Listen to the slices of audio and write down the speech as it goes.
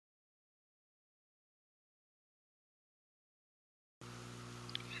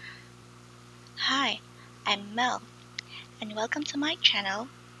Hi, I'm Mel, and welcome to my channel,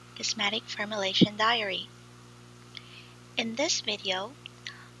 Cosmetic Formulation Diary. In this video,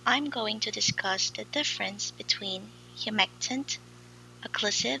 I'm going to discuss the difference between humectant,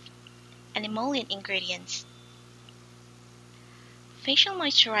 occlusive, and emollient ingredients. Facial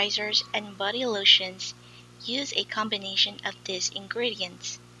moisturizers and body lotions use a combination of these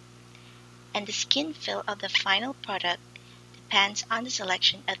ingredients, and the skin feel of the final product depends on the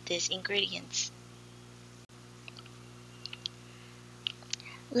selection of these ingredients.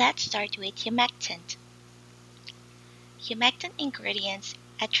 Let's start with humectant. Humectant ingredients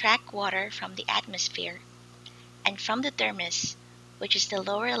attract water from the atmosphere and from the dermis, which is the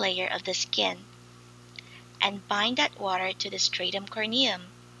lower layer of the skin, and bind that water to the stratum corneum,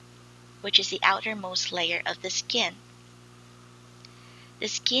 which is the outermost layer of the skin. The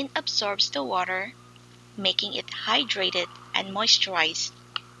skin absorbs the water, making it hydrated and moisturized.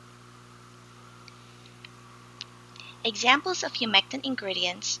 Examples of humectant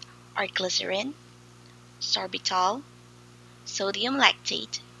ingredients are glycerin, sorbitol, sodium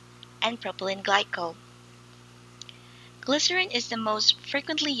lactate, and propylene glycol. Glycerin is the most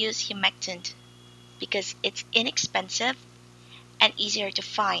frequently used humectant because it's inexpensive and easier to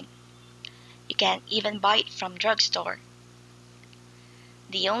find. You can even buy it from drugstore.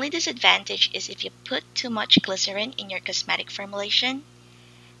 The only disadvantage is if you put too much glycerin in your cosmetic formulation,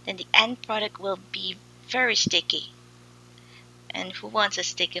 then the end product will be very sticky. And who wants a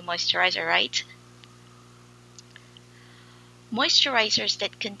sticky moisturizer, right? Moisturizers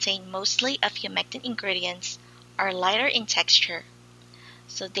that contain mostly of humectant ingredients are lighter in texture,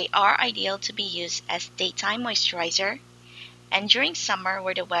 so they are ideal to be used as daytime moisturizer and during summer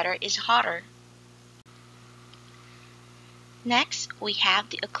where the weather is hotter. Next, we have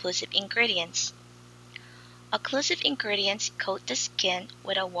the occlusive ingredients. Occlusive ingredients coat the skin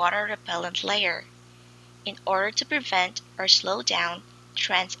with a water-repellent layer in order to prevent or slow down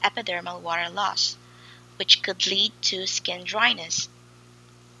transepidermal water loss, which could lead to skin dryness.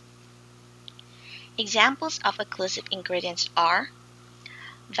 Examples of occlusive ingredients are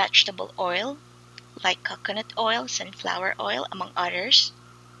vegetable oil, like coconut oil, sunflower oil, among others,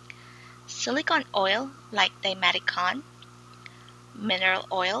 silicone oil, like dimethicone, mineral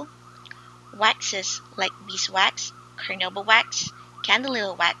oil, waxes like beeswax, carnauba wax,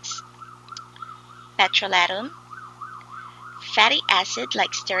 candelilla wax, petrolatum, fatty acid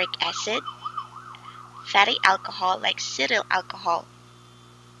like stearic acid, fatty alcohol like cetyl alcohol.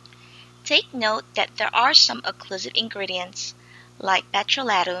 Take note that there are some occlusive ingredients like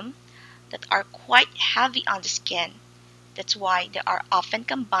petrolatum that are quite heavy on the skin. That's why they are often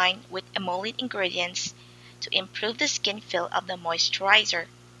combined with emollient ingredients to improve the skin feel of the moisturizer.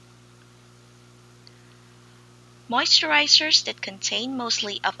 Moisturizers that contain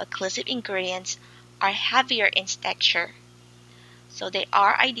mostly of occlusive ingredients are heavier in texture, so they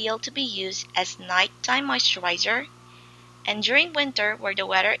are ideal to be used as nighttime moisturizer and during winter where the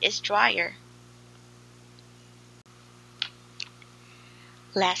weather is drier.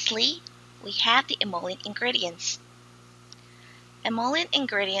 Lastly, we have the emollient ingredients. Emollient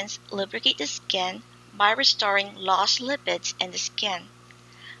ingredients lubricate the skin by restoring lost lipids in the skin,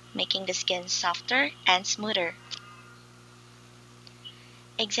 making the skin softer and smoother.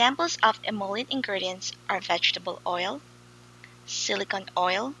 Examples of emollient ingredients are vegetable oil, silicone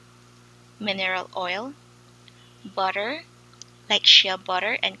oil, mineral oil, butter, like shea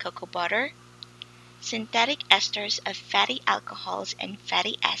butter and cocoa butter, synthetic esters of fatty alcohols and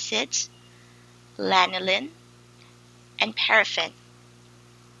fatty acids, lanolin, and paraffin.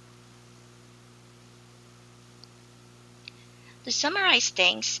 To summarize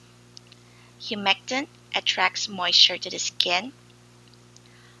things, humectant attracts moisture to the skin,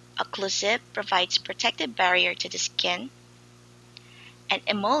 occlusive provides protective barrier to the skin, and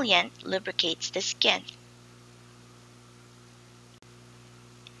emollient lubricates the skin.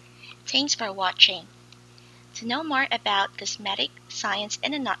 Thanks for watching. To know more about cosmetic science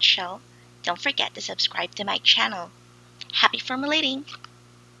in a nutshell, don't forget to subscribe to my channel. Happy formulating!